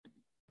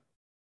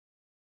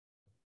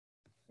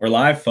We're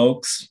live,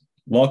 folks.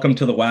 Welcome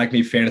to the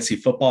WAGMI Fantasy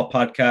Football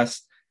Podcast.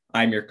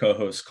 I'm your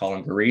co-host,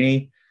 Colin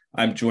Guarini.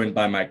 I'm joined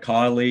by my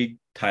colleague,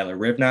 Tyler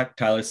Rivnak.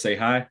 Tyler, say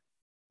hi.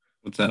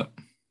 What's up?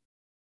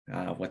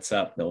 What's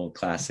up? The old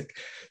classic.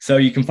 So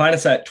you can find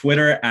us at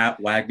Twitter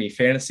at WAGMI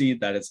Fantasy.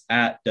 That is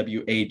at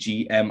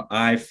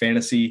WAGMI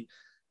Fantasy.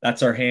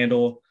 That's our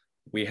handle.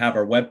 We have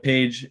our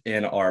webpage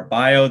in our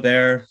bio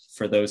there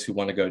for those who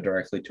want to go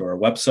directly to our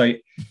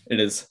website. It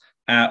is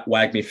at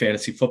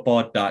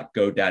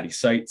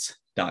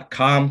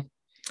wagmifantasyfootball.godaddysites.com.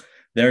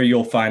 There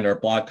you'll find our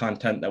blog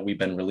content that we've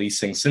been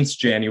releasing since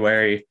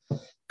January.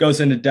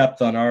 Goes into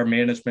depth on our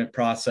management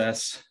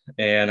process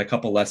and a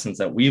couple lessons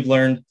that we've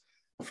learned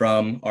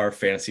from our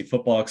fantasy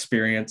football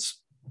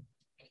experience.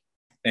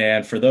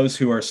 And for those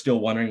who are still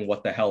wondering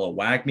what the hell a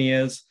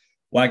WAGMI is,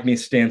 WAGMI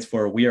stands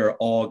for We Are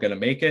All Gonna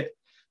Make It.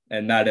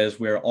 And that is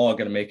we're all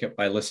going to make it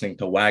by listening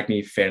to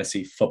WAGMI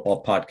Fantasy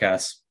Football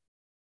Podcast.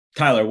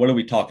 Tyler, what are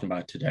we talking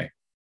about today?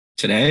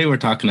 Today, we're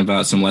talking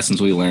about some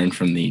lessons we learned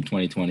from the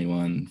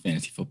 2021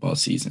 fantasy football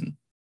season.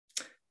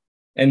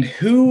 And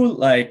who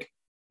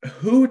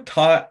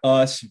taught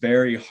us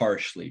very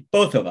harshly?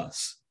 Both of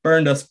us.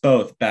 Burned us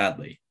both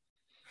badly.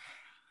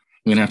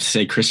 I'm going to have to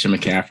say Christian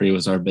McCaffrey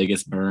was our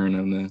biggest burn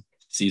on the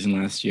season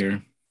last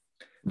year.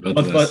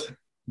 Both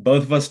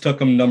of us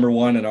took him number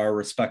one in our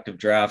respective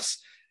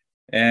drafts.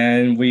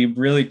 And we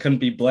really couldn't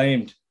be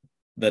blamed.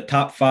 The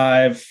top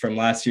five from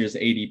last year's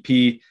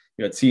ADP,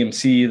 you had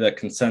CMC, the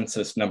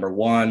consensus number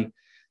one.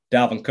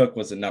 Dalvin Cook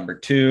was at number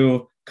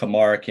two.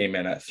 Kamara came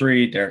in at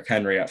three. Derrick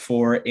Henry at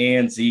four.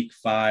 And Zeke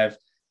five.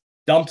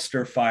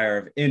 Dumpster fire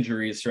of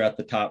injuries throughout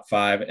the top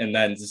five. And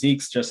then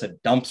Zeke's just a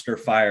dumpster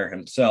fire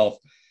himself.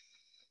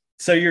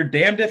 So you're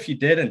damned if you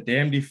did and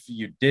damned if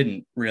you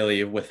didn't,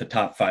 really, with the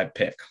top five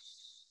pick.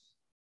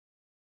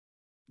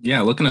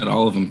 Yeah, looking at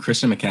all of them,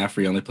 Christian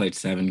McCaffrey only played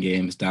 7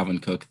 games,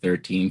 Dalvin Cook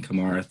 13,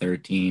 Kamara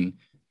 13,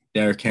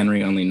 Derrick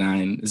Henry only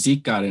 9.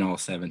 Zeke got in all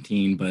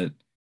 17, but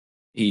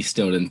he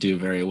still didn't do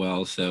very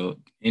well. So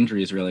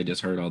injuries really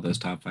just hurt all those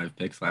top 5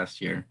 picks last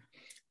year.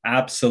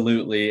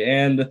 Absolutely.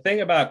 And the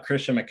thing about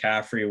Christian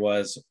McCaffrey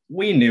was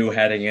we knew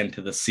heading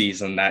into the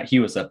season that he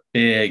was a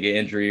big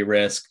injury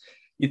risk.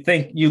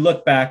 You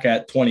look back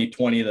at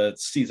 2020, the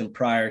season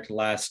prior to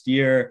last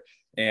year,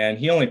 and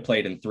he only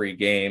played in 3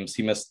 games.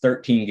 He missed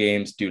 13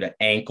 games due to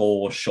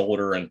ankle,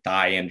 shoulder, and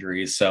thigh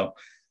injuries. So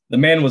the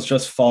man was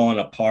just falling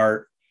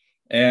apart.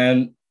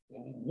 And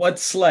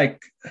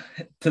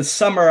to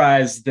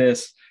summarize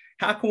this,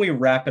 how can we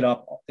wrap it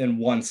up in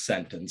one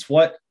sentence?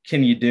 What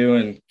can you do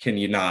and can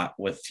you not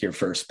with your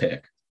first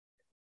pick?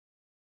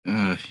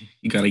 You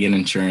got to get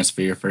insurance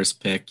for your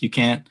first pick. You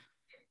can't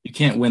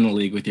win the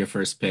league with your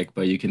first pick,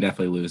 but you can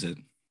definitely lose it.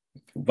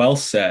 Well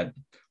said.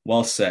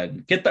 Well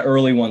said. Get the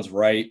early ones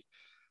right.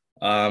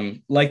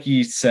 Like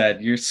you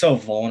said, you're so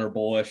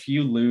vulnerable. If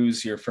you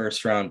lose your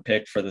first round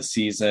pick for the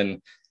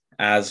season,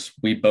 as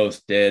we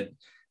both did,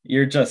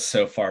 you're just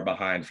so far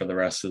behind for the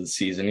rest of the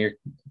season. You're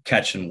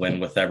catch and win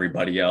with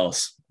everybody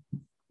else.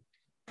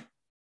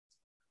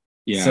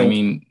 Yeah, so, I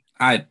mean,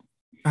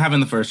 having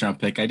the first round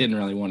pick, I didn't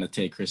really want to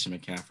take Christian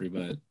McCaffrey,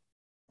 but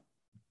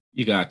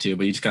you got to,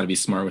 but you just got to be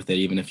smart with it,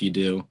 even if you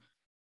do.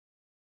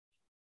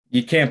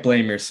 You can't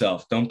blame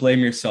yourself. Don't blame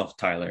yourself,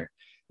 Tyler.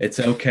 It's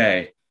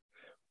okay.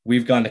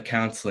 We've gone to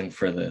counseling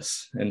for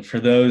this. And for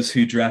those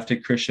who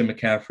drafted Christian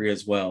McCaffrey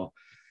as well,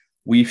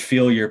 we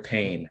feel your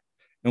pain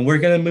and we're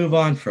going to move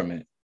on from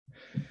it.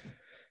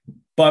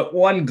 But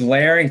one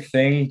glaring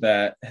thing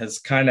that has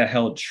kind of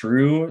held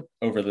true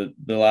over the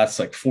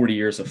last 40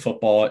 years of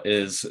football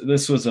is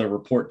this was a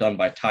report done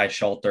by Ty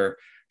Schalter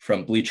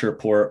from Bleacher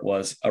Report,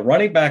 was a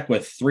running back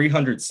with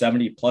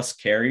 370 plus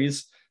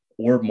carries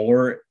or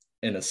more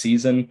in a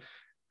season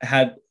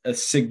had a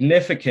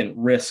significant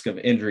risk of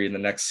injury in the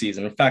next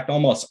season. In fact,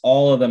 almost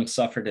all of them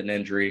suffered an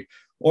injury,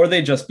 or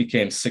they just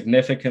became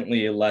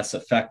significantly less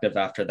effective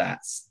after that.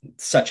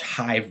 Such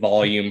high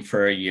volume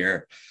for a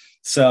year.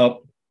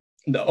 So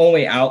the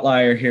only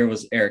outlier here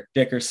was Eric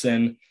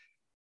Dickerson.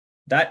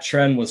 That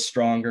trend was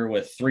stronger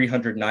with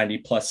 390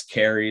 plus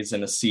carries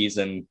in a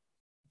season.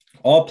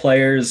 All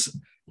players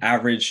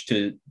averaged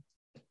to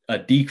a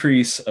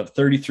decrease of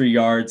 33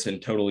 yards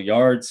in total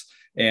yards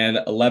and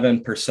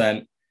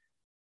 11%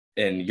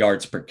 in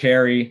yards per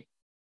carry.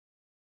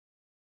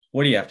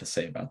 What do you have to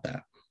say about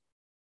that?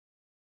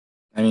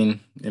 I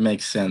mean, it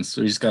makes sense.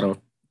 We just got to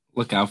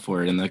look out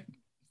for it in the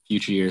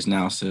future years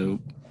now. So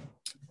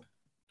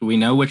do we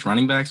know which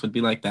running backs would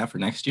be like that for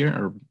next year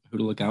or who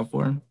to look out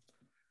for?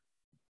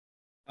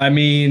 I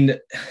mean,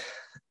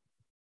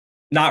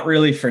 not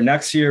really for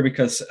next year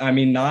because,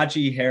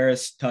 Najee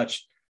Harris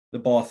touched the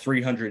ball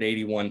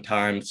 381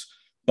 times,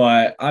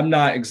 but I'm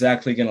not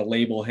exactly going to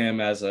label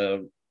him as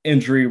a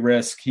injury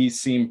risk. He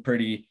seemed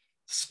pretty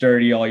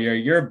sturdy all year.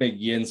 You're a big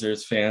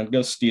Yinzers fan. Go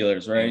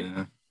Steelers,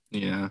 right?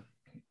 Yeah.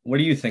 What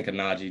do you think of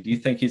Najee? Do you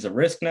think he's a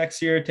risk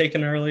next year,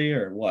 taken early,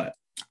 or what?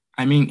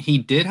 I mean, he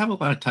did have a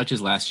lot of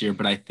touches last year,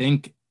 but I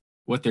think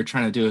what they're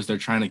trying to do is they're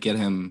trying to get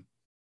him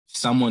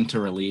someone to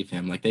relieve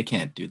him. Like, they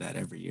can't do that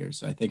every year.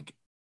 So I think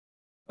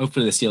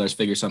hopefully the Steelers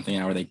figure something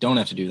out where they don't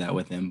have to do that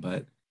with him.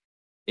 But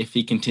if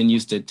he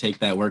continues to take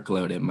that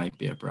workload, it might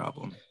be a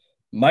problem.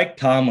 Mike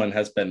Tomlin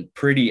has been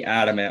pretty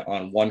adamant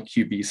on one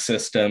QB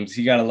systems.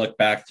 You got to look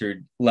back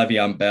through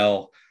Le'Veon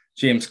Bell,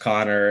 James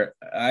Conner.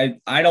 I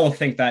don't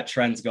think that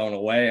trend's going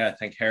away. I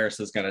think Harris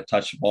is going to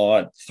touch the ball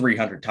at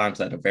 300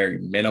 times at a very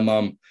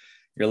minimum.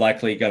 You're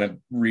likely going to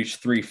reach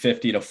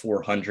 350 to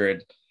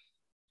 400.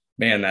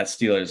 Man, that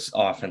Steelers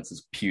offense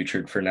is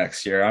putrid for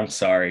next year. I'm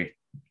sorry.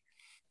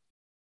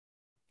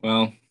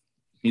 Well,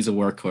 he's a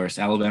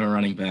workhorse. Alabama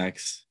running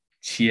backs.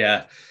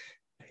 Yeah.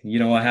 You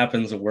know what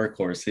happens with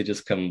workhorse? They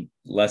just come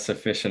less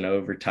efficient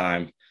over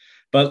time.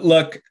 But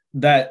look,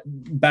 that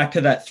back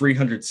to that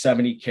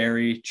 370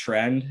 carry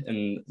trend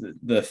and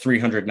the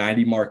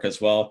 390 mark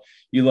as well.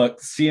 You look,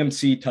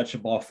 CMC touched the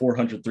ball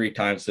 403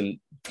 times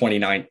in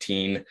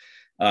 2019,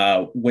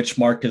 which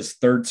marked his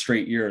third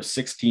straight year of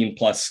 16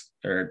 plus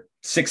or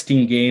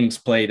 16 games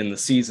played in the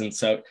season.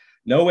 So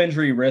no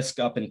injury risk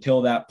up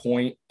until that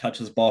point,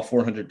 touches ball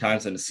 400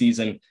 times in a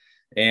season,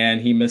 and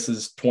he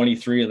misses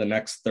 23 of the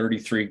next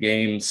 33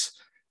 games.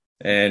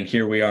 And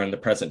here we are in the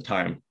present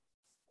time.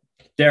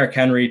 Derrick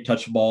Henry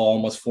touched the ball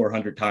almost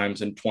 400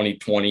 times in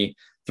 2020,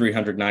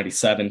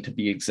 397 to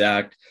be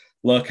exact.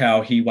 Look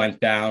how he went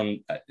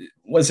down.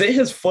 Was it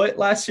his foot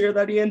last year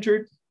that he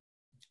injured?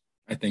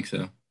 I think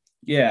so.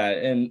 Yeah,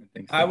 and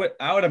I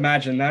would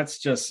imagine that's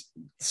just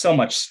so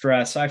much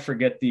stress. I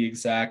forget the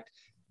exact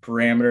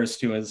parameters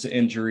to his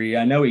injury.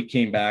 I know he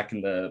came back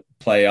in the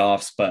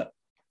playoffs, but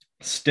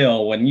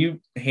still, when you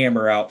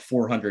hammer out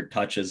 400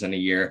 touches in a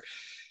year,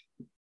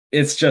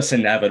 it's just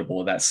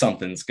inevitable that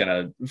something's going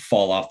to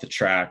fall off the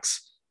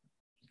tracks.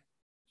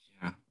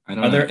 Yeah, I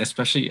don't know.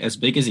 Especially as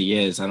big as he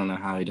is, I don't know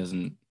how he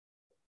doesn't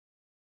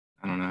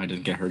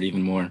get hurt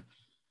even more.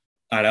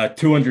 I know,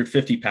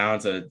 250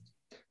 pounds of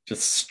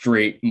just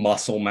straight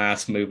muscle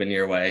mass moving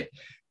your way.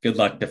 Good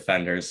luck,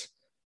 defenders.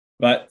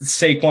 But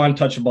Saquon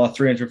touched the ball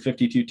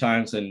 352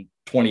 times in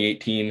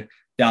 2018.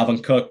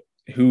 Dalvin Cook,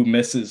 who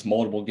misses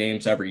multiple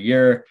games every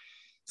year,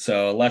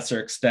 so a lesser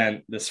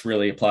extent, this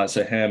really applies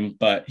to him,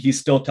 but he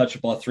still touched the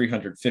ball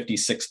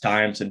 356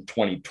 times in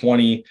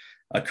 2020,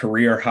 a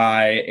career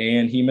high,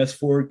 and he missed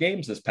 4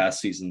 games this past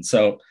season.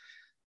 So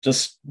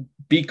just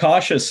be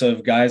cautious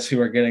of guys who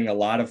are getting a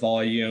lot of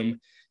volume.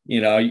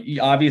 You know,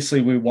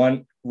 obviously we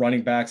want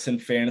running backs in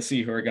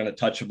fantasy who are going to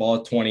touch the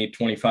ball 20,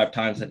 25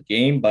 times a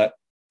game, but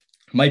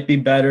might be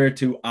better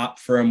to opt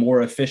for a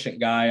more efficient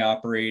guy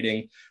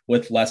operating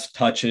with less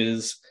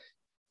touches.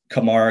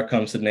 Kamara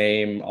comes to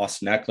name.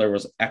 Austin Eckler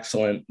was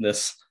excellent.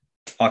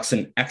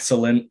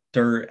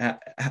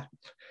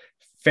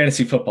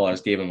 Fantasy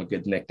footballers gave him a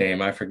good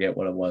nickname. I forget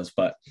what it was,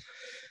 but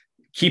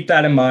keep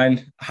that in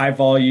mind. High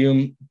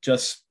volume.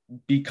 Just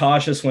be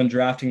cautious when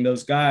drafting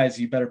those guys.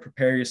 You better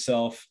prepare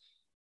yourself.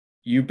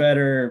 You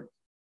better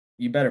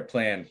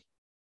plan.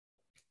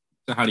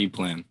 So how do you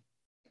plan?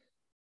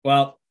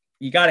 Well,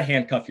 you got to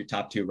handcuff your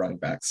top 2 running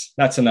backs.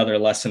 That's another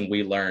lesson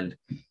we learned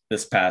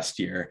this past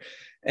year.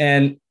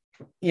 And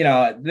you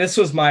know, this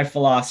was my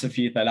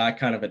philosophy that I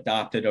kind of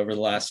adopted over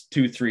the last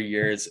 2-3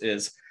 years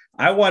is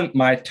I want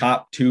my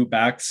top 2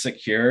 backs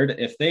secured.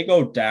 If they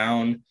go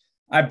down,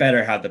 I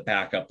better have the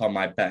backup on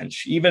my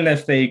bench. Even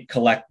if they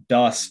collect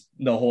dust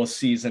the whole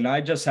season, I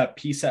just have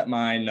peace at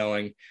mind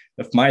knowing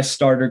if my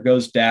starter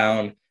goes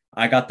down,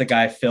 I got the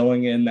guy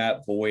filling in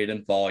that void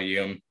and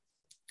volume.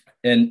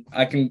 And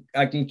I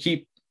can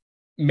keep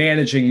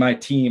managing my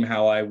team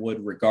how I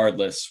would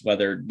regardless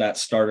whether that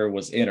starter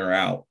was in or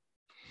out.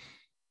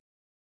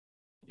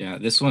 Yeah,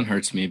 this one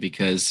hurts me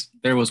because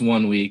there was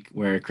one week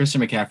where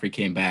Christian McCaffrey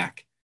came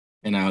back,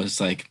 and I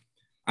was like,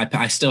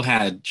 I still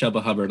had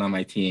Chuba Hubbard on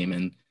my team,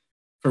 and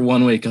for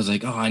 1 week I was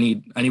like, oh, I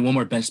need one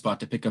more bench spot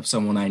to pick up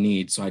someone I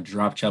need, so I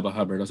dropped Chuba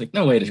Hubbard. I was like,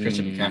 no way does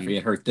Christian McCaffrey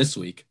get hurt this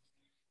week.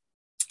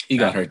 He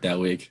got hurt that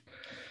week.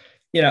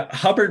 You know,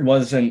 Hubbard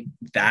wasn't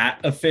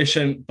that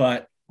efficient,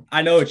 but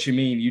I know what you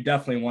mean. You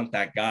definitely want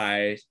that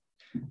guy.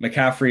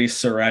 McCaffrey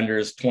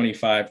surrenders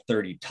 25,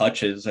 30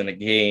 touches in a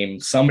game.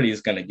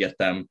 Somebody's going to get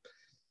them.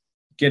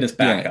 Get his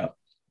backup.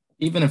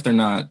 Yeah, even if they're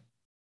not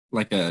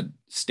like a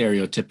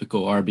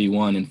stereotypical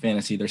RB1 in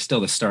fantasy, they're still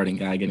the starting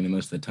guy getting the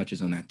most of the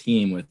touches on that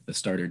team with the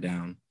starter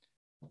down.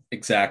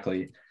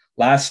 Exactly.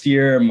 Last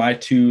year, my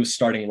 2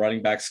 starting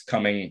running backs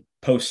coming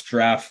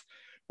post-draft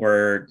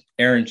were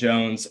Aaron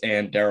Jones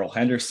and Darrell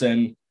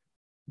Henderson.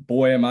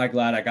 Boy, am I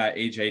glad I got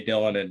A.J.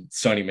 Dillon and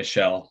Sony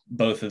Michel.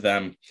 Both of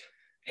them.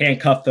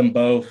 Handcuffed them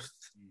both.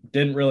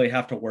 Didn't really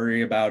have to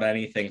worry about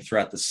anything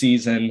throughout the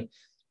season.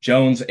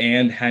 Jones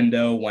and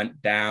Hendo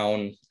went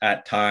down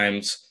at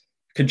times.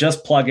 Could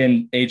just plug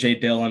in A.J.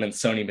 Dillon and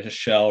Sony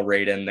Michel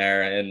right in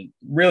there and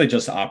really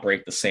just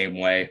operate the same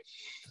way.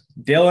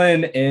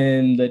 Dillon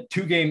in the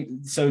 2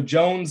 games. So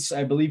Jones,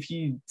 I believe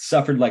he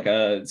suffered like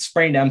a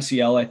sprained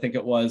MCL, I think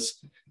it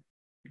was,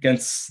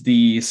 against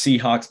the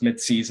Seahawks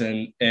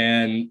midseason.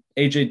 And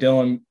A.J.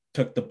 Dillon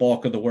took the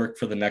bulk of the work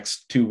for the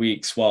next 2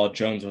 weeks while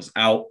Jones was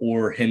out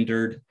or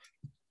hindered.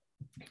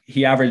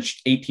 He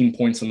averaged 18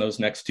 points in those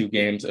next 2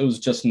 games. It was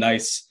just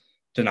nice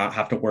to not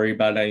have to worry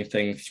about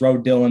anything. Throw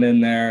Dillon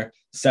in there,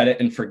 set it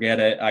and forget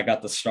it. I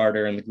got the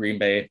starter in the Green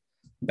Bay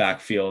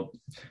backfield.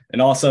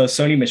 And also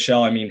Sony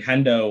Michel, I mean,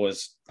 Hendo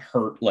was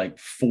hurt like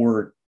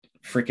 4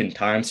 freaking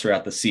times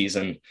throughout the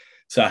season.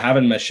 So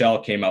having Michel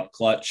came up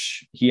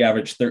clutch. He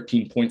averaged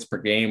 13 points per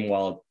game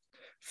while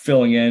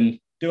filling in,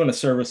 doing a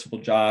serviceable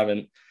job.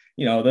 And,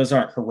 those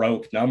aren't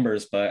heroic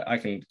numbers, but I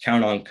can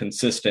count on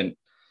consistent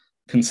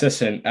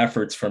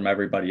efforts from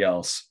everybody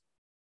else.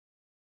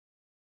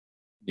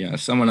 Yeah,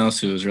 someone else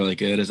who was really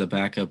good as a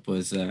backup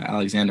was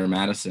Alexander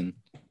Madison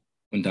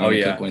when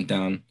Dalvin Cook went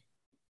down.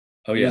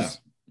 Oh, he yeah. Was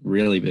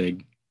really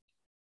big.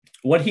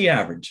 What'd he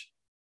average?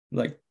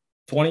 Like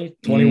 20,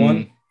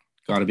 21?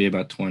 Got to be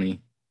about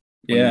 20.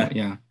 Yeah.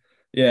 Yeah.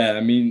 Yeah.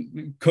 I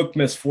mean, Cook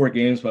missed 4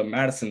 games, but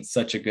Madison's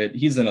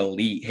he's an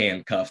elite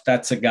handcuff.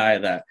 That's a guy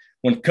that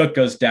when Cook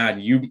goes down,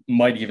 you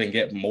might even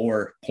get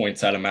more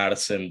points out of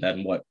Madison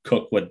than what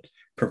Cook would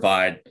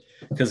provide.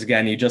 Because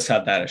again, you just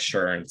have that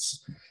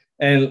assurance.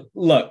 And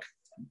look,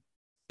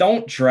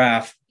 don't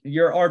draft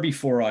your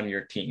RB4 on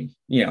your team.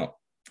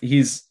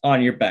 He's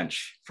on your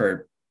bench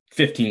for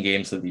 15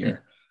 games of the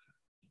year.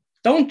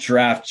 Don't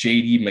draft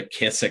JD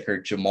McKissick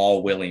or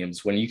Jamal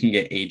Williams when you can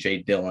get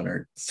AJ Dillon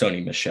or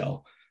Sony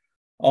Michel.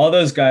 All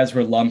those guys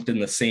were lumped in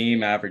the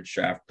same average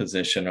draft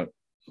position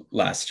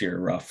last year,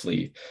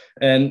 roughly.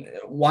 And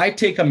why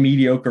take a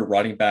mediocre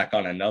running back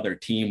on another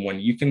team when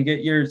you can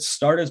get your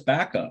starters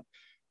backup?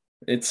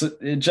 It's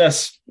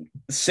just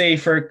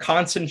safer.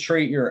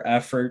 Concentrate your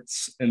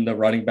efforts in the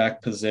running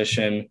back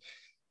position.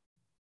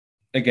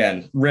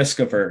 Again, risk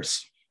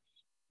averse.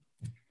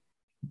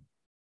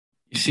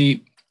 You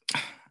see,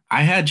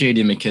 I had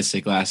J.D.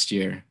 McKissick last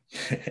year,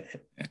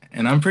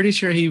 and I'm pretty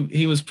sure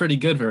he was pretty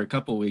good for a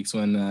couple weeks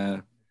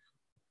when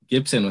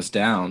Gibson was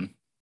down.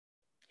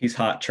 He's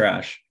hot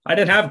trash. I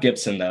didn't have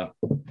Gibson, though.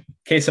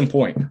 Case in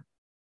point.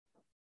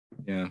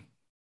 Yeah.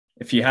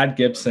 If you had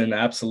Gibson,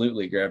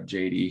 absolutely grab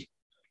J.D.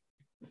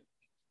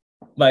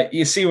 But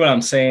you see what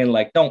I'm saying?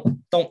 Like,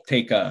 don't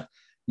take a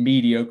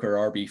mediocre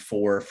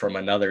RB4 from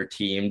another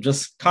team.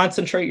 Just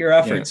concentrate your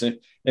efforts. Yeah.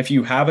 If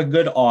you have a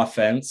good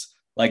offense,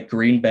 like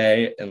Green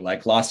Bay and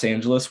like Los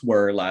Angeles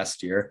were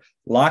last year,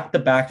 lock the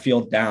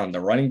backfield down. The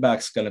running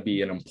back's going to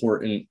be an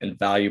important and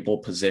valuable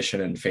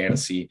position in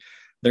fantasy.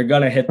 They're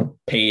going to hit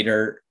pay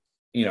dirt,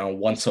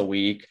 once a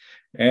week.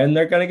 And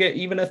they're going to get,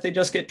 even if they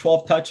just get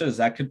 12 touches,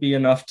 that could be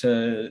enough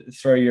to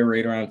throw your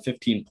rate around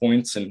 15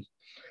 points. And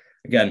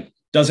again,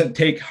 doesn't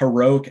take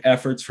heroic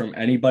efforts from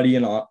anybody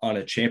on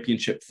a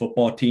championship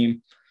football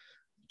team.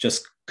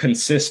 Just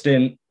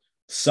consistent,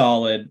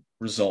 solid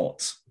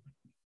results.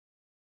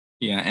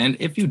 Yeah, and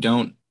if you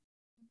don't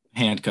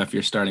handcuff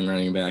your starting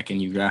running back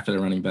and you drafted a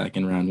running back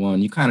in round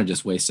 1, you kind of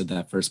just wasted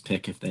that first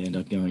pick if they end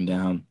up going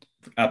down.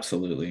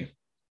 Absolutely.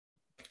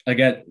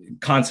 Again,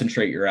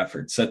 concentrate your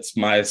efforts. That's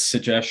my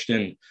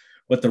suggestion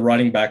with the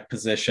running back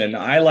position.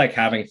 I like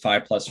having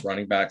 5+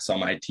 running backs on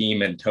my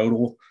team in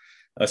total,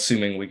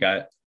 assuming we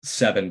got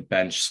 7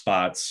 bench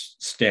spots,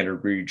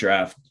 standard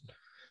redraft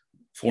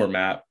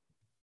format.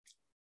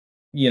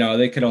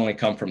 They could only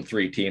come from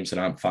 3 teams, and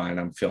I'm fine.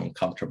 I'm feeling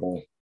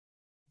comfortable.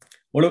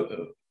 What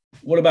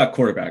about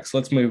quarterbacks?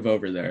 Let's move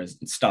over there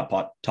and stop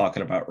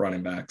talking about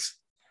running backs.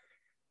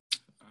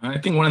 I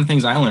think one of the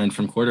things I learned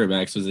from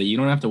quarterbacks was that you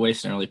don't have to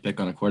waste an early pick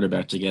on a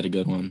quarterback to get a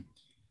good one.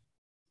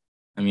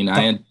 I mean,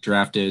 I had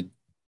drafted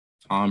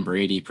Tom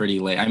Brady pretty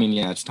late. I mean,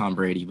 yeah, it's Tom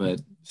Brady, but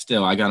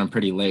still, I got him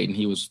pretty late, and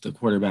he was the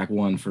quarterback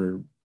 1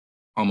 for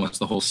almost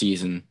the whole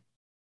season.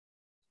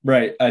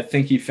 Right. I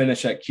think he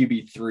finished at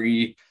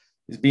QB3.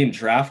 He's being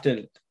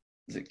drafted,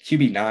 is it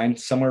QB9,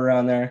 somewhere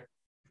around there?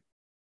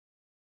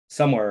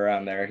 Somewhere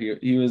around there.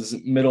 He was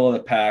middle of the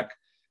pack.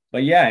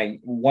 But yeah,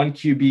 1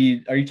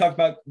 QB. Are you talking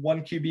about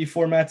 1 QB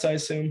formats, I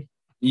assume?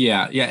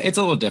 Yeah. It's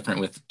a little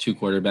different with 2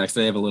 quarterbacks.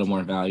 They have a little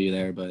more value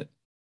there, but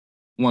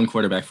 1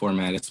 quarterback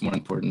format, it's more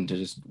important to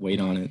just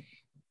wait on it.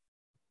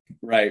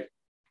 Right.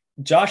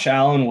 Josh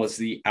Allen was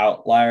the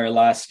outlier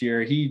last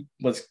year. He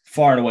was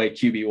far and away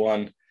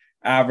QB1,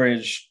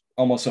 averaged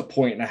almost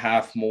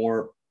 1.5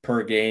 more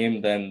per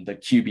game than the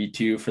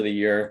QB2 for the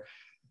year.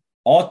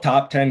 All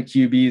top 10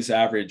 QBs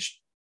averaged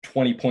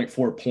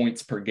 20.4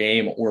 points per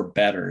game or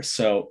better.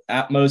 So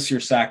at most, you're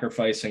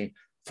sacrificing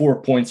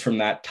 4 points from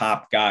that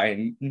top guy.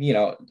 And,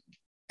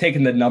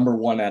 taking the number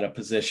 1 at a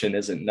position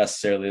isn't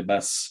necessarily the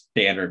best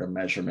standard of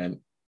measurement.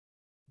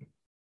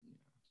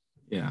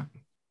 Yeah.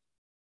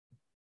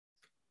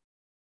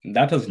 And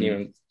that doesn't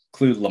even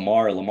include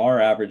Lamar.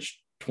 Lamar averaged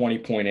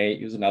 20.8.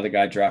 He was another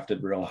guy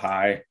drafted real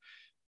high.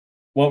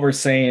 What we're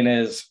saying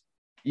is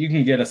you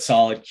can get a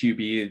solid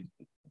QB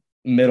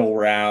middle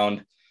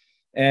round.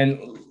 And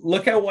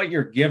look at what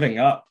you're giving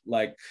up.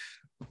 Like,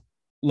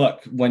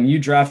 look, when you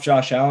draft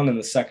Josh Allen in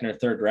the 2nd or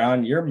 3rd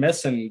round, you're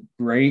missing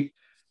great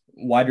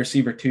wide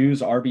receiver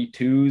 2s,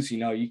 RB2s.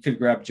 You could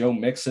grab Joe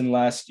Mixon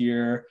last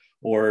year,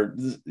 or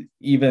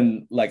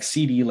even like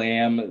CeeDee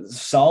Lamb,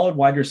 solid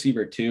wide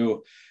receiver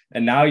 2.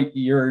 And now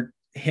you're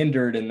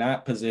hindered in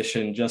that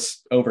position,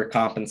 just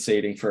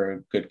overcompensating for a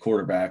good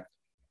quarterback.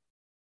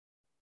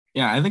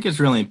 Yeah, I think it's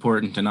really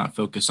important to not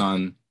focus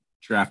on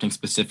drafting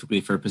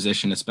specifically for a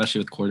position, especially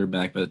with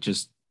quarterback, but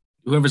just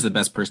whoever's the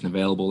best person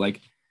available.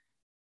 Like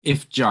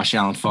if Josh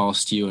Allen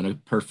falls to you in a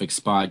perfect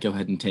spot, go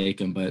ahead and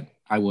take him, but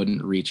I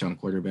wouldn't reach on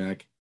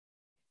quarterback.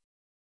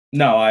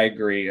 No, I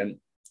agree. And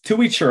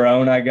to each your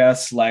own, I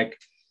guess. Like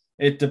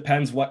it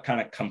depends what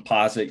kind of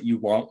composite you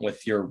want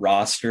with your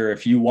roster.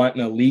 If you want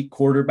an elite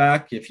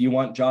quarterback, if you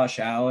want Josh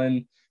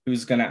Allen,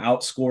 who's going to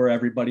outscore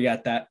everybody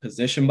at that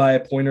position by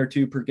a point or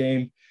two per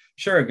game,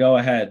 sure, go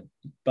ahead.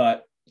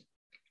 But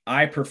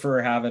I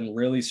prefer having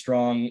really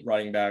strong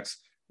running backs,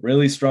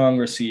 really strong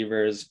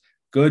receivers,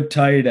 good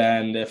tight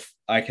end if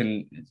I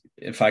can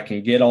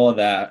get all of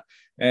that.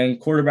 And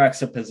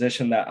quarterback's a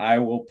position that I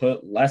will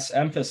put less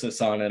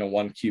emphasis on in a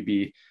one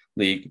QB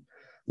league.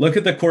 Look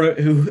at the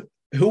quarter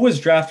who was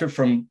drafted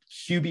from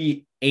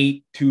QB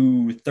 8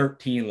 to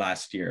 13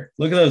 last year.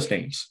 Look at those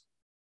names.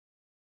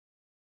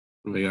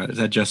 What we got? Is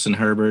that Justin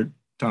Herbert,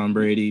 Tom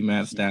Brady,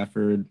 Matt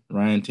Stafford,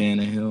 Ryan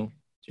Tannehill,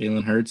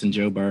 Jalen Hurts, and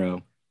Joe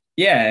Burrow?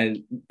 Yeah,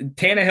 and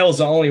Tannehill's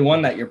the only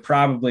one that you're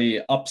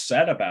probably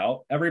upset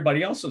about.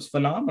 Everybody else was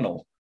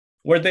phenomenal.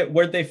 Where'd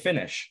they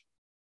finish?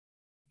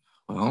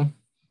 Well,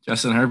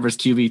 Justin Herbert's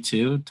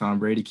QB2, Tom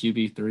Brady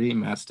QB3,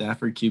 Matt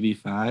Stafford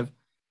QB5,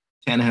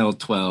 Tannehill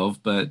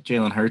 12, but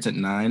Jalen Hurts at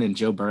 9 and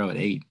Joe Burrow at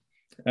 8.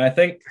 And I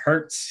think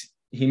Hurts,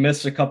 he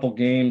missed a couple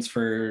games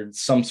for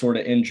some sort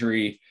of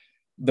injury.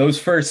 Those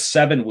first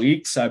 7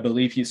 weeks, I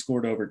believe he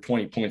scored over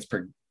 20 points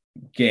per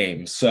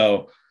game.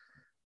 So,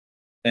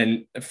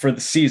 and for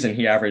the season,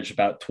 he averaged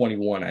about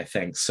 21, I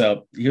think.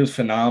 So he was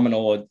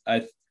phenomenal.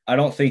 I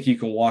don't think you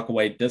can walk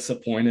away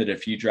disappointed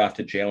if you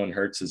drafted Jalen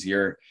Hurts as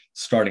your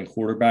starting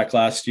quarterback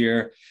last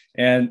year.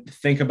 And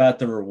think about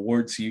the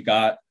rewards you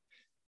got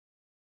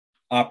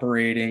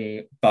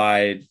operating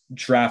by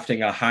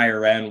drafting a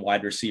higher end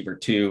wide receiver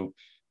too,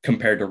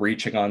 compared to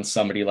reaching on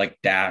somebody like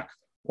Dak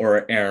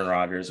or Aaron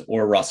Rodgers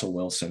or Russell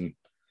Wilson.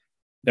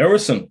 There were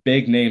some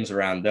big names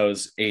around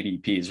those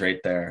ADPs right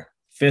there.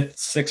 Fifth,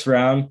 sixth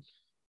round,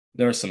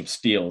 there were some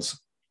steals.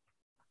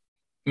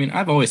 I mean,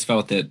 I've always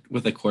felt that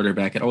with a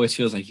quarterback, it always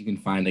feels like you can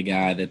find a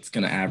guy that's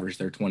going to average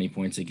their 20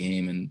 points a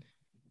game, and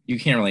you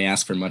can't really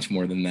ask for much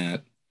more than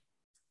that.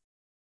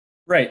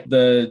 Right.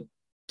 The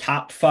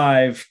top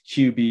five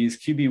QBs,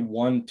 QB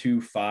 1,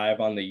 2, 5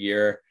 on the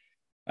year,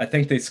 I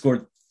think they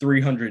scored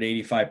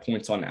 385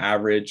 points on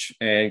average,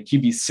 and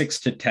QB 6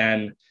 to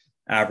 10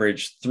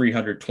 averaged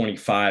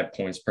 325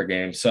 points per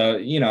game. So,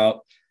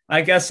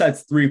 I guess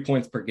that's 3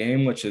 points per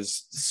game, which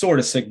is sort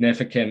of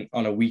significant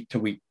on a week to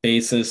week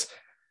basis.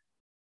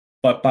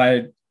 But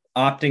by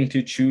opting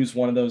to choose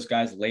one of those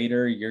guys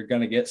later, you're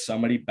going to get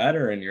somebody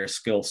better in your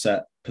skill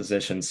set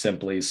position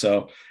simply.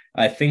 So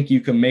I think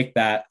you can make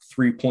that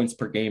 3 points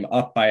per game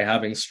up by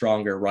having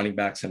stronger running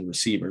backs and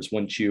receivers.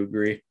 Wouldn't you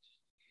agree?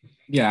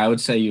 Yeah, I would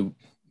say you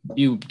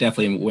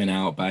definitely win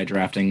out by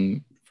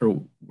drafting for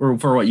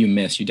what you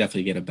miss. You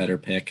definitely get a better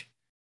pick,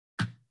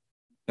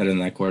 better than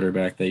that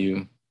quarterback that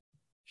you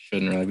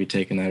shouldn't really be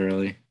taking that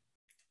early.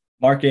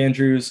 Mark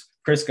Andrews,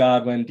 Chris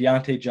Godwin,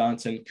 Deontay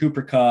Johnson,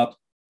 Cooper Kupp,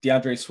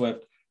 DeAndre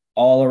Swift,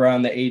 all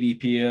around the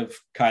ADP of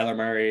Kyler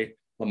Murray,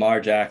 Lamar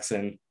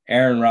Jackson,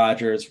 Aaron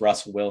Rodgers,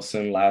 Russell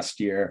Wilson last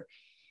year.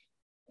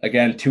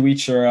 Again, to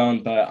each their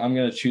own, but I'm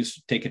going to choose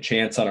to take a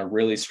chance on a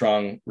really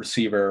strong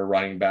receiver or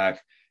running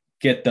back.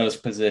 Get those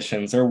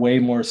positions. They're way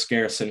more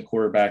scarce in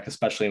quarterback,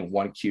 especially in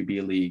one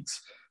QB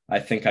leagues. I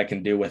think I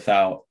can do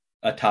without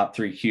a top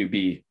three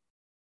QB.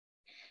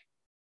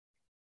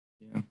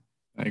 Yeah,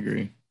 I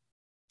agree.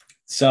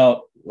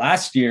 So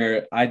last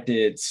year I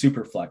did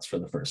Superflex for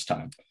the first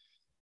time.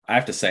 I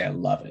have to say I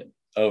love it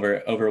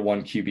over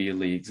one QB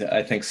leagues.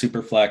 I think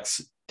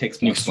Superflex takes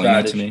Can you more explain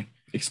that to strategy. me?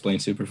 Explain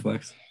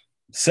Superflex.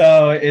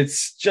 So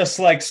it's just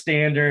like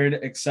standard,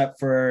 except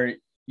for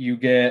you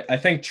get, I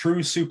think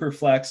true super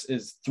flex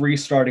is three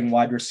starting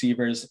wide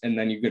receivers, and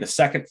then you get a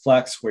second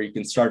flex where you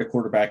can start a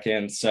quarterback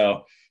in.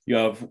 So you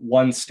have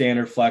one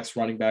standard flex,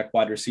 running back,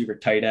 wide receiver,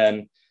 tight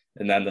end.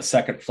 And then the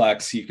second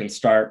flex, you can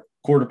start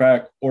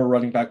quarterback or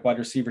running back, wide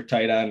receiver,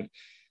 tight end.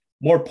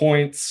 More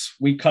points.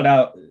 We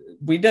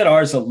did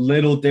ours a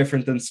little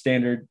different than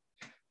standard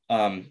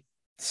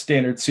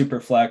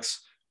super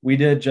flex. We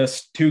did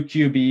just two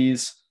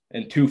QBs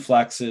and two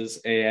flexes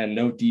and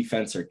no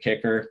defense or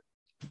kicker,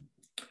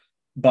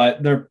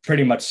 but they're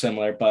pretty much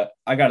similar. But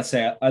I got to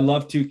say, I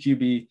love two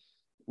QB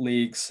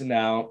leagues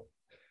now.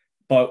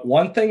 But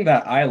one thing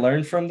that I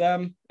learned from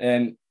them,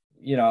 and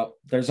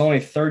there's only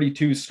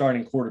 32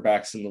 starting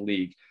quarterbacks in the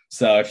league.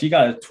 So if you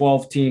got a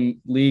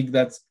 12-team league,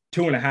 that's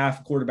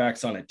 2.5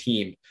 quarterbacks on a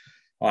team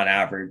on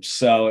average.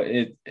 So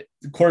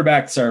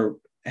quarterbacks are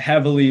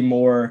heavily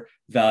more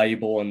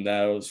valuable in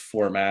those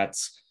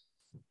formats,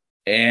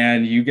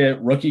 and you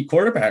get rookie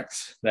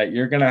quarterbacks that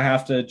you're going to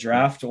have to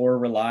draft or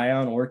rely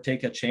on or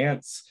take a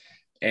chance.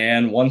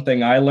 And one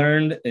thing I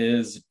learned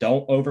is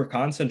don't over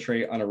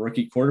concentrate on a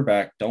rookie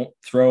quarterback. Don't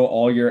throw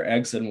all your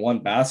eggs in one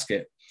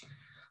basket.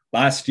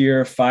 Last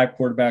year, 5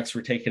 quarterbacks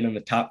were taken in the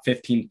top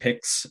 15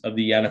 picks of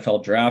the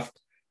NFL draft.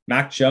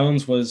 Mac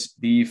Jones was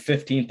the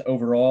 15th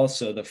overall,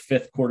 so the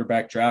fifth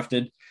quarterback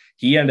drafted.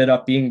 He ended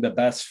up being the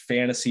best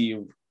fantasy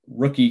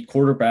rookie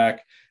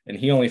quarterback, and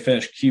he only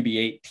finished QB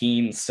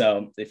 18.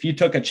 So if you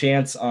took a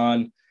chance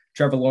on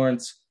Trevor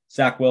Lawrence,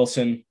 Zach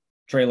Wilson,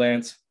 Trey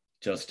Lance,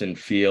 Justin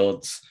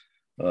Fields,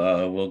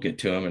 we'll get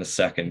to him in a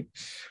second,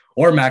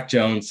 or Mac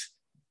Jones,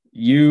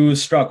 you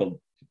struggled.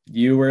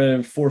 You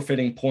were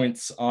forfeiting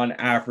points on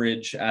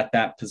average at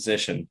that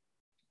position.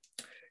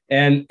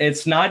 And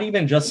it's not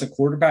even just a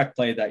quarterback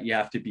play that you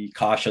have to be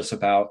cautious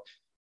about.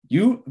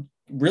 You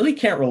really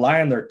can't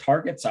rely on their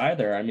targets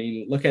either. I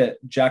mean, look at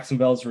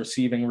Jacksonville's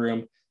receiving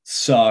room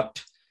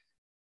sucked.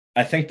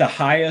 I think the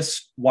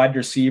highest wide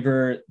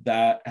receiver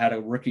that had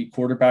a rookie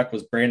quarterback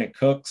was Brandon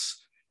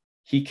Cooks.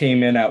 He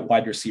came in at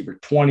wide receiver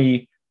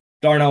 20.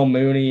 Darnell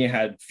Mooney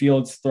had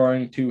Fields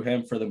throwing to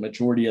him for the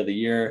majority of the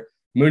year.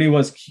 Mooney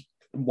was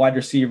wide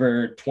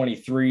receiver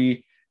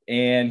 23,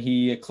 and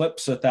he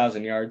eclipsed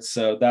 1,000 yards.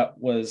 So that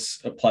was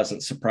a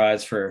pleasant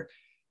surprise for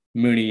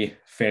Mooney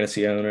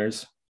fantasy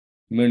owners.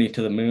 Mooney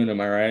to the moon,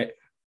 am I right?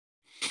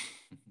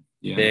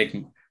 Yeah.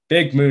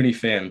 Big Mooney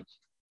fan.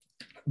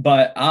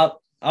 But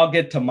I'll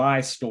get to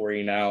my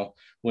story now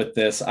with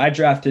this. I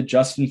drafted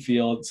Justin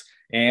Fields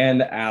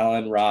and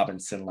Allen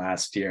Robinson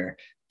last year,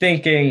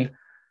 thinking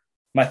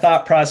my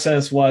thought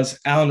process was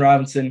Allen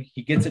Robinson,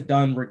 he gets it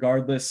done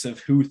regardless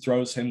of who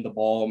throws him the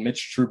ball.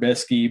 Mitch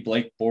Trubisky,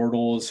 Blake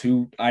Bortles,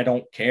 who I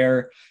don't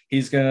care.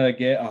 He's going to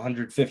get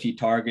 150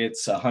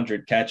 targets,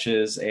 100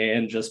 catches,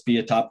 and just be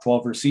a top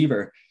 12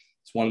 receiver.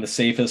 It's one of the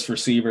safest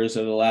receivers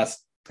of the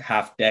last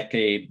half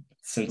decade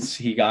since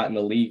he got in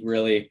the league,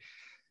 really.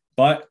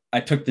 But I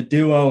took the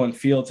duo in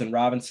Fields and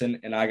Robinson,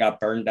 and I got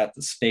burned at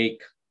the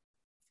stake.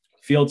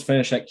 Fields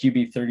finished at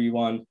QB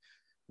 31.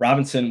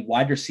 Robinson,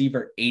 wide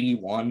receiver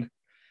 81.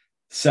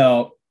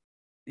 So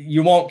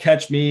you won't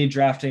catch me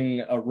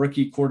drafting a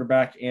rookie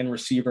quarterback and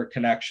receiver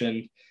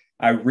connection.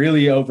 I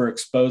really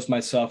overexposed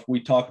myself.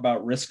 We talk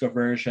about risk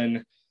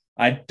aversion.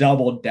 I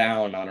doubled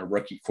down on a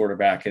rookie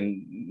quarterback,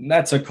 and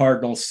that's a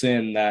cardinal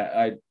sin that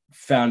I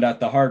found out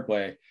the hard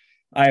way.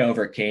 I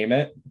overcame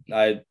it.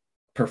 I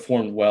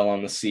performed well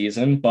on the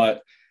season,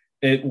 but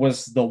it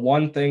was the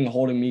one thing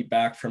holding me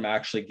back from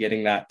actually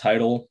getting that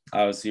title.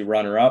 I was the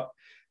runner-up,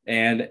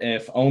 and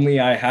if only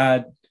I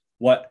had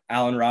what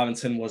Allen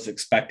Robinson was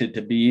expected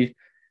to be.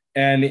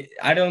 And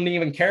I don't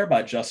even care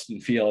about Justin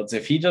Fields.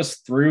 If he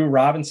just threw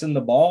Robinson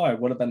the ball, I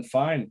would have been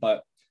fine,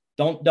 but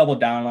don't double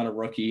down on a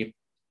rookie.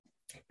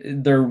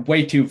 They're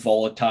way too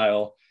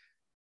volatile.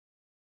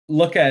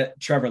 Look at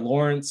Trevor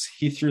Lawrence.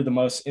 He threw the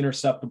most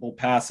interceptable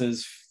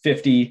passes,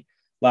 50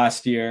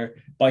 last year,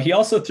 but he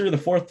also threw the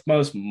fourth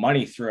most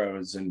money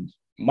throws, and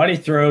money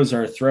throws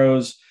are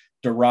throws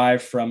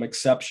derived from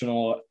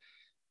exceptional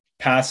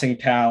passing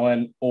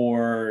talent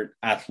or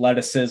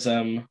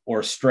athleticism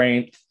or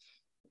strength.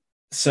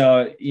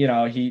 So,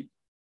 he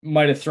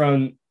might have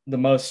thrown the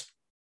most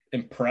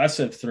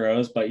impressive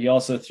throws, but he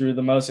also threw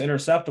the most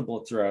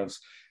interceptable throws.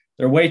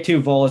 They're way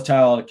too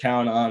volatile to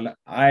count on.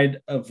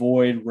 I'd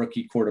avoid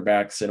rookie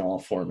quarterbacks in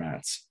all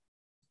formats.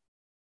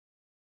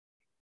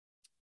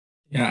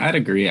 Yeah, I'd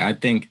agree. I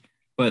think,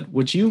 but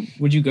would you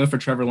go for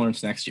Trevor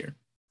Lawrence next year?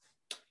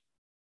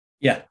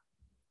 Yeah.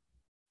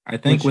 I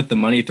think with the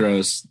money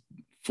throws,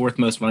 fourth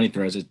most money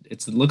throws,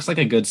 it looks like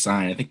a good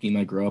sign. I think he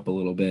might grow up a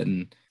little bit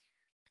and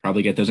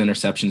probably get those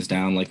interceptions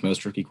down like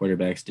most rookie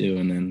quarterbacks do,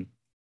 and then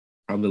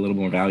probably a little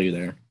more value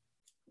there.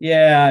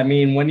 Yeah, I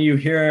mean, when you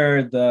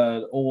hear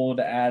the old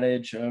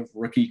adage of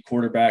rookie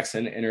quarterbacks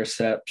and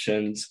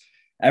interceptions,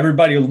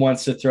 everybody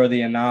wants to throw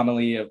the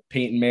anomaly of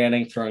Peyton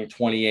Manning throwing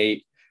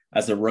 28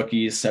 as a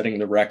rookie, setting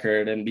the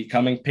record and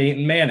becoming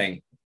Peyton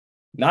Manning.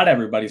 Not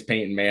everybody's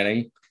Peyton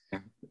Manning.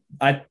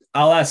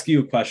 I'll ask you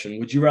a question.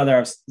 Would you rather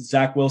have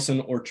Zach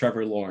Wilson or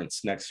Trevor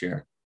Lawrence next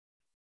year?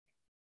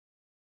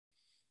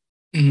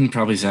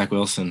 Probably Zach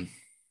Wilson.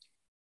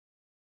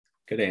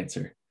 Good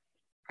answer.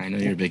 I know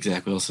you're a big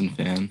Zach Wilson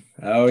fan.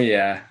 Oh,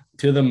 yeah.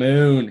 To the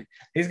moon.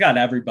 He's got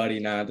everybody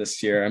now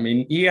this year. I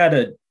mean, he had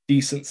a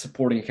decent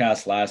supporting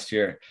cast last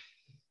year,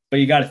 but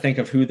you got to think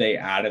of who they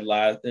added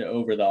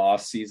over the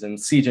offseason.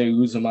 CJ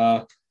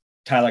Uzomah,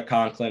 Tyler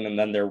Conklin, and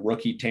then their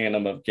rookie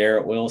tandem of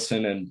Garrett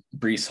Wilson and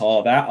Breece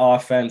Hall. That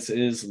offense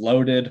is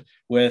loaded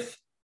with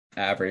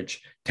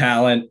average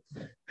talent.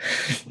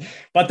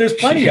 But there's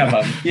plenty of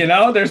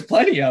them, there's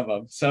plenty of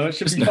them. So it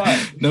should be fun.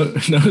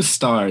 No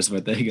stars,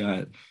 but they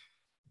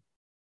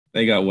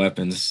got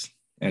weapons.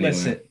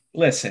 Anyway.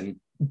 Listen,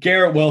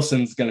 Garrett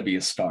Wilson's going to be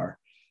a star.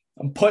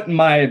 I'm putting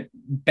my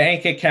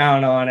bank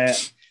account on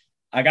it.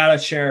 I got a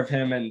share of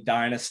him in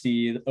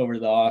Dynasty over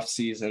the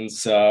offseason,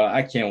 so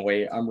I can't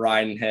wait. I'm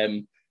riding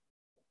him.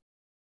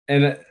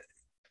 And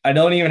I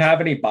don't even have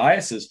any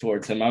biases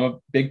towards him. I'm a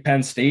big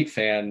Penn State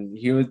fan.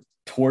 He would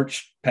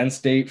torch Penn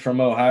State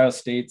from Ohio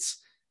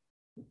State's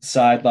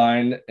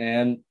sideline,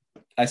 and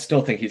I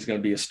still think he's going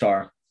to be a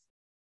star.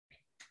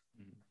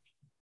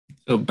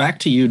 So back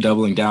to you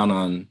doubling down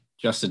on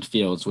Justin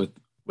Fields with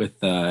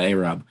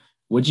A-Rob.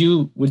 Would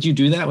you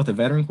do that with a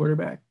veteran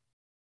quarterback?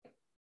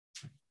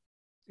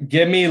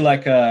 Give me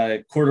like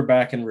a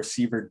quarterback and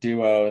receiver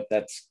duo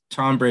that's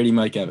Tom Brady,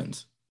 Mike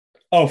Evans.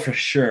 oh for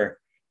sure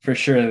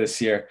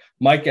this year.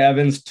 Mike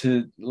Evans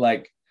to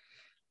like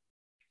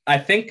I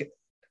think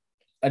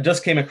I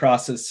just came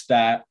across this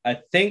stat. I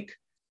think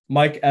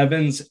Mike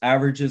Evans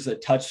averages a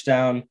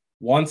touchdown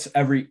once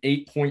every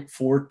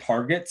 8.4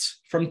 targets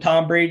from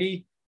Tom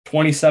Brady,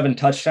 27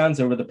 touchdowns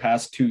over the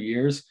past 2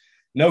 years.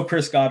 No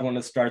Chris Godwin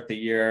to start the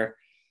year.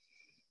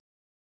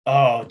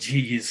 Oh,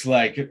 geez.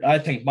 Like, I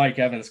think Mike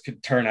Evans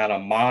could turn out a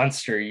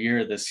monster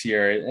year this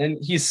year. And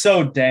he's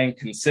so dang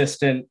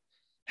consistent.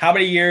 How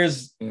many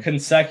years Yeah.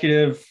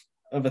 consecutive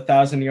of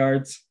 1,000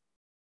 yards?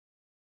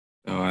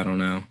 Oh, I don't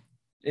know.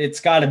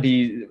 It's got to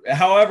be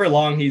however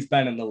long he's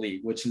been in the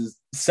league, which is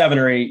 7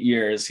 or 8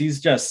 years.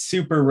 He's just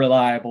super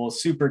reliable,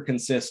 super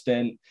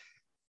consistent.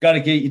 Got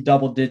to get you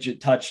double-digit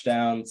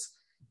touchdowns.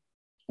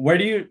 Where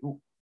do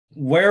you,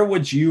 where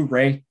would you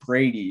rank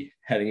Brady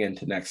heading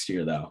into next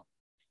year, though?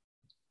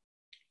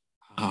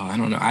 Oh, I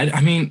don't know.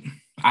 I mean,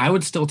 I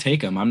would still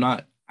take him. I'm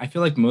not. I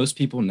feel like most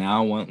people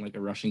now want like a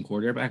rushing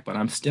quarterback, but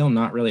I'm still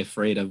not really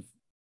afraid of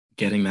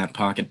getting that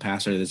pocket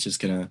passer that's just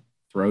gonna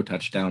throw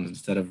touchdowns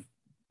instead of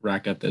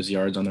rack up those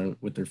yards on their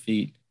with their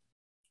feet.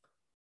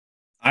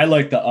 I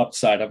like the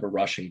upside of a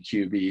rushing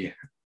QB,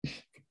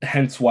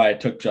 hence why I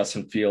took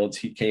Justin Fields.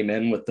 He came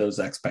in with those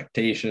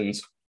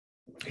expectations.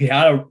 He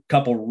had a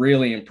couple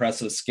really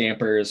impressive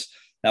scampers.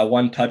 That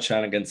one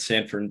touchdown against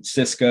San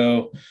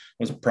Francisco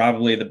was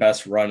probably the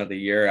best run of the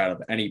year out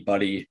of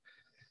anybody.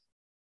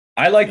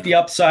 I like Yeah. the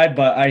upside,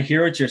 but I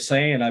hear what you're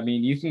saying. I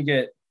mean, you can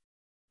get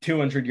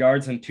 200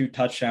 yards and 2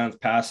 touchdowns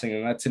passing,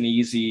 and that's an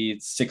easy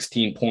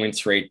 16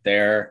 points right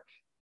there.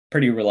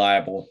 Pretty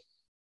reliable.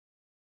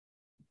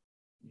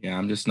 Yeah,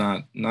 I'm just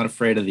not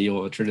afraid of the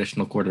old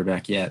traditional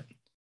quarterback yet.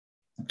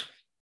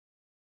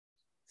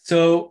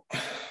 So,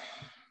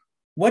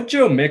 what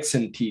Joe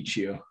Mixon teach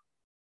you?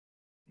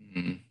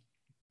 Mhm.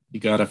 You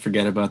gotta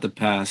forget about the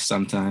past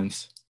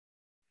sometimes.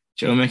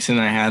 Joe Mixon,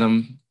 I had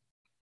him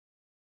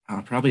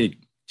probably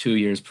 2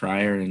 years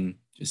prior, and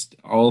just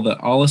all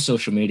the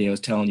social media was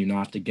telling you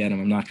not to get him.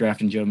 I'm not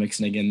drafting Joe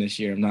Mixon again this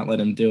year. I'm not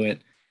letting him do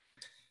it.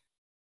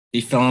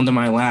 He fell into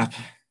my lap,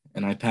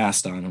 and I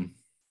passed on him.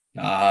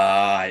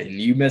 Ah, and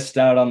you missed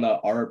out on the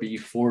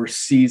RB4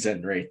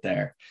 season right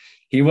there.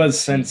 He was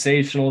Mm.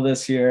 sensational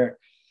this year.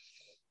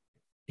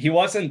 He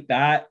wasn't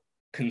that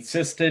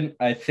consistent.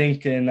 I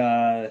think in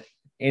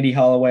Andy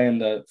Holloway and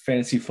the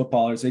fantasy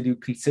footballers, they do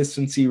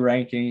consistency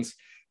rankings.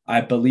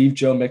 I believe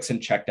Joe Mixon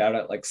checked out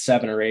at like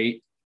 7 or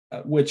 8,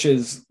 which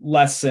is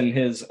less than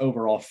his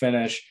overall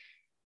finish.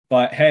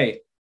 But hey,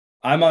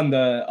 I'm on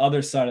the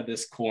other side of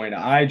this coin.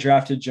 I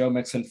drafted Joe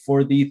Mixon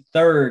for the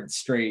third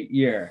straight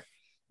year.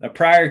 The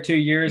prior 2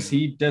 years, Yeah.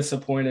 he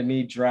disappointed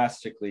me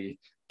drastically.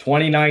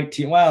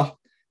 2019, well,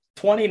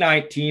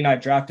 2019, I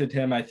drafted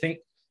him. I think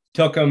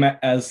took him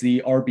as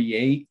the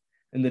RB8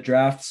 in the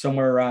draft,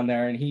 somewhere around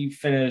there. And he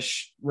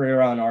finished right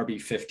around RB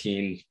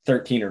 15,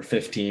 13 or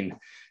 15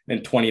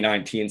 in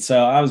 2019.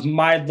 So I was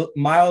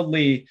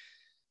mildly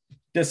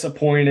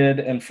disappointed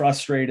and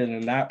frustrated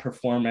in that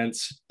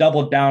performance.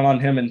 Doubled down on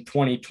him in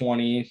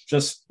 2020,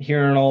 just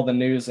hearing all the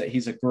news that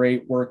he's a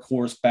great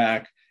workhorse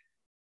back.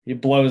 He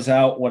blows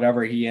out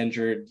whatever he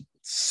injured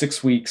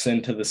 6 weeks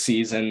into the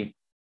season.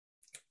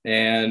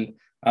 And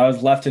I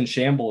was left in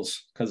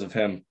shambles because of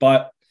him,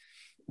 but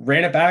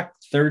ran it back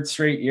third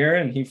straight year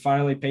and he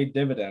finally paid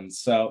dividends.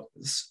 So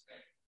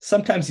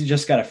sometimes you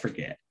just got to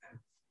forget.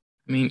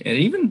 I mean,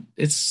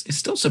 it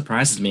still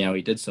surprises me how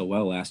he did so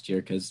well last year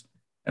because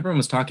everyone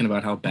was talking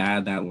about how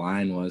bad that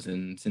line was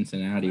in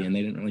Cincinnati, and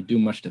they didn't really do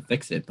much to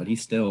fix it, but he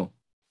still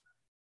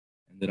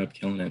ended up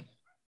killing it.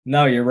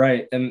 No, you're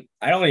right. And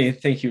I don't even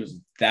think he was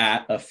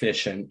that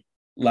efficient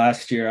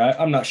last year.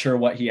 I'm not sure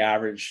what he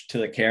averaged to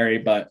the carry,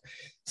 but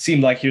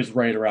seemed like he was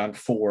right around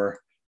 4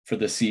 for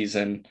the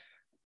season.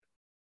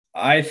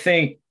 I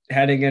think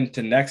heading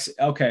into next,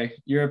 okay,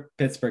 you're a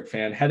Pittsburgh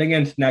fan. Heading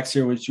into next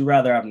year, would you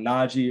rather have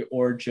Najee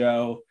or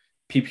Joe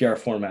PPR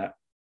format?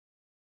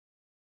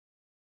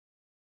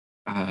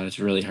 It's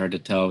really hard to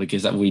tell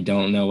because we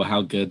don't know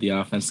how good the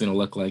offense is going to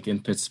look like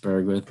in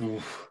Pittsburgh with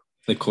Oof.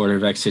 the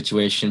quarterback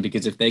situation.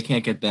 Because if they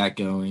can't get that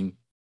going,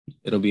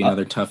 it'll be I'll,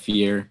 another tough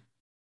year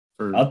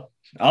for.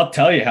 I'll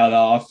tell you how the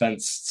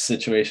offense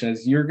situation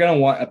is. You're going to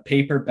want a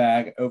paper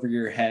bag over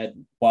your head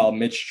while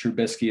Mitch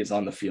Trubisky is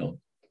on the field.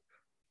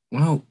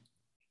 Well,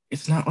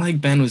 it's not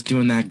like Ben was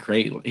doing that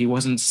great. He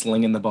wasn't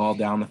slinging the ball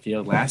down the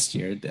field last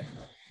year.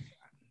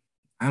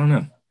 I don't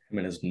know. I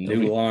mean, his It'll new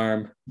be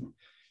arm.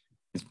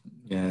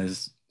 yeah,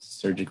 his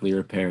surgically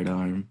repaired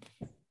arm.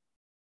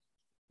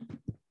 I don't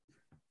know.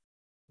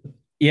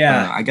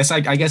 Yeah, I guess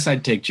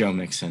I'd take Joe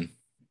Mixon,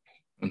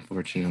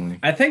 unfortunately.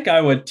 I think I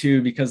would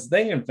too because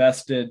they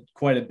invested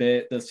quite a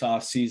bit this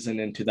offseason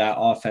into that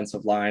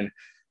offensive line.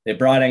 They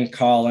brought in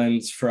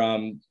Collins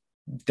from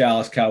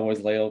Dallas Cowboys,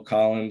 La'el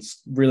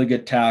Collins, really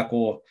good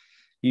tackle.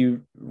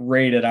 You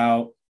rated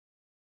out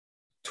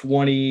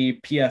 20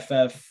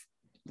 PFF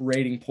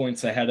rating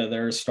points ahead of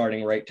their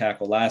starting right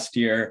tackle last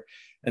year.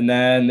 And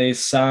then they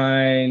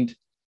signed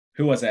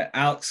who was it?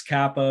 Alex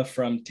Kappa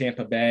from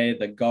Tampa Bay,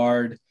 the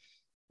guard.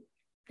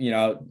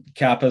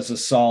 Kappa's a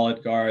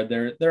solid guard.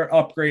 They're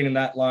upgrading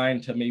that line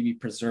to maybe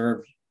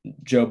preserve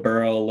Joe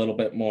Burrow a little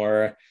bit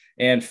more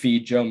and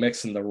feed Joe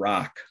Mixon the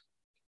rock.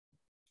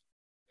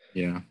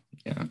 Yeah.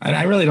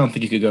 I really don't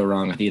think you could go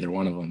wrong with either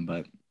one of them,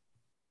 but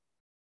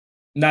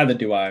neither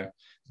do I.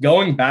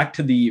 Going back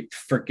to the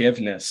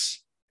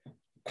forgiveness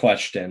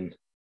question,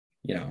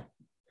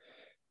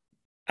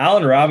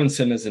 Allen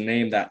Robinson is a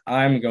name that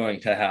I'm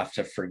going to have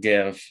to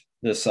forgive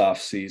this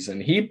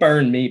offseason. He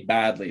burned me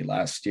badly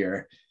last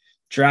year.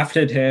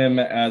 Drafted him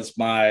as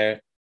I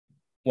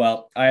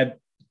had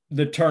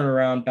the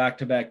turnaround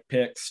back-to-back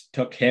picks,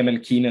 took him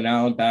and Keenan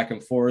Allen back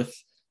and forth,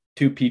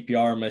 2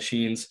 PPR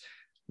machines.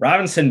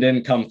 Robinson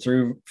didn't come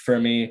through for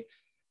me,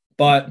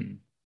 but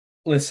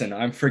listen,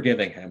 I'm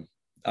forgiving him.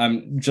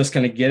 I'm just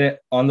going to get it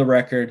on the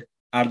record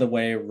out of the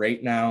way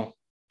right now.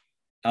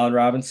 Allen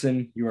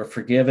Robinson, you are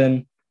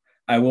forgiven.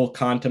 I will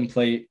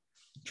contemplate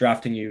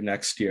drafting you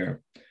next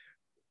year.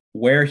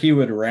 Where he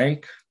would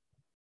rank,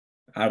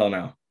 I don't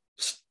know.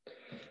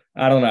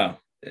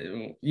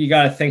 You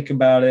got to think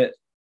about it.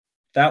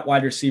 That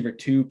wide receiver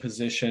 2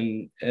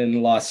 position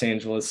in Los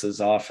Angeles's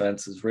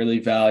offense is really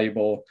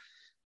valuable.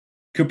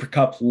 Cooper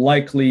Kupp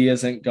likely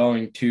isn't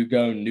going to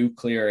go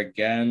nuclear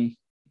again.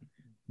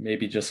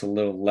 Maybe just a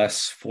little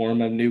less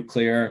form of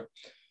nuclear.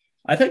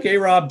 I think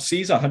A-Rob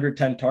sees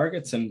 110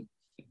 targets and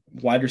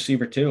wide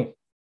receiver 2.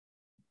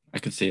 I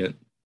could see it.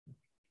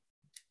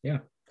 Yeah.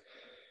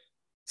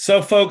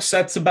 So, folks,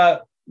 that's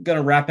about going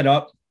to wrap it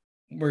up.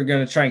 We're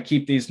going to try and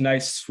keep these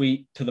nice,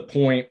 sweet, to the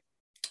point.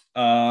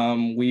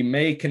 We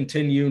may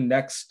continue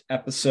next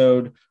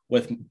episode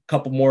with a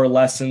couple more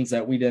lessons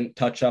that we didn't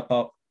touch up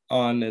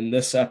on in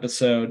this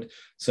episode.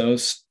 So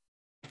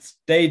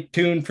stay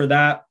tuned for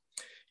that.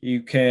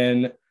 You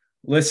can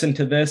listen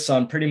to this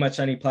on pretty much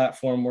any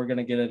platform. We're going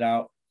to get it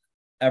out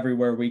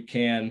everywhere we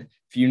can.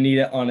 If you need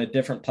it on a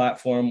different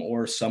platform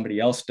or somebody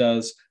else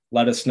does,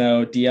 let us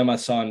know. DM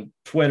us on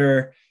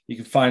Twitter. You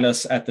can find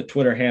us at the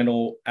Twitter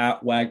handle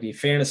at WAGMI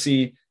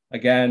Fantasy.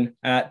 Again,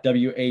 at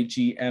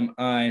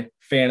WAGMI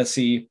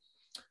Fantasy.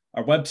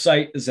 Our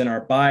website is in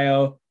our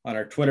bio on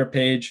our Twitter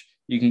page.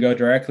 You can go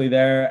directly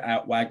there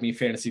at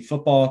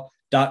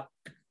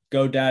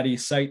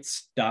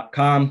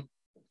wagmefantasyfootball.godaddysites.com.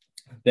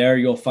 There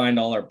you'll find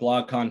all our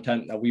blog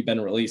content that we've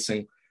been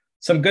releasing.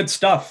 Some good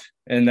stuff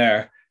in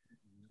there.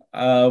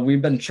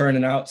 We've been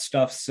churning out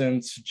stuff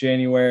since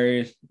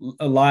January,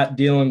 a lot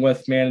dealing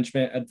with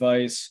management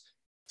advice,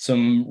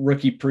 some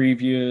rookie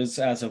previews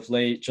as of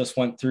late, just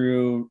went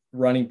through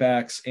running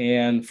backs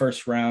and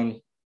first round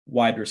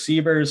wide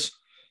receivers.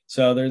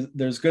 So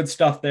there's good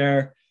stuff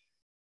there.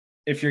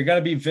 If you're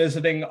going to be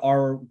visiting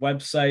our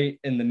website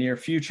in the near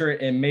future,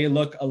 it may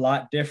look a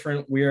lot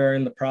different. We are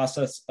in the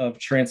process of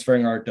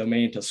transferring our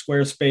domain to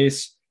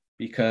Squarespace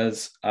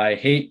because I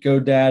hate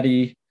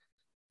GoDaddy.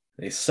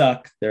 They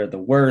suck. They're the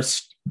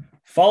worst.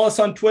 Follow us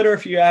on Twitter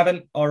if you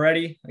haven't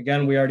already.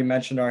 Again, we already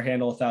mentioned our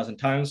handle 1,000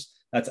 times.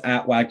 That's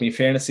at WAGMI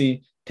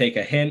Fantasy. Take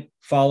a hint,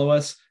 follow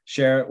us,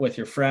 share it with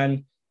your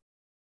friend.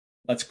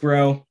 Let's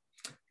grow.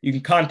 You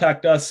can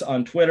contact us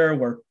on Twitter.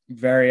 We're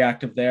very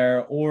active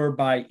there, or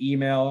by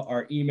email.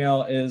 Our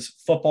email is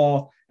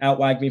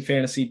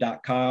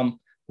football@wagmefantasy.com.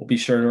 We'll be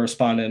sure to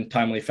respond in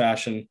timely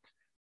fashion.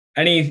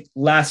 Any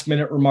last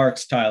minute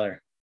remarks,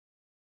 Tyler?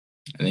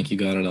 I think you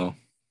got it all.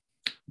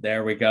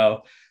 There we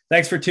go.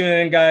 Thanks for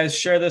tuning in, guys.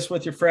 Share this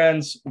with your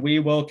friends. We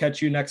will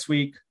catch you next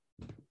week.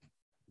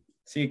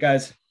 See you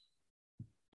guys.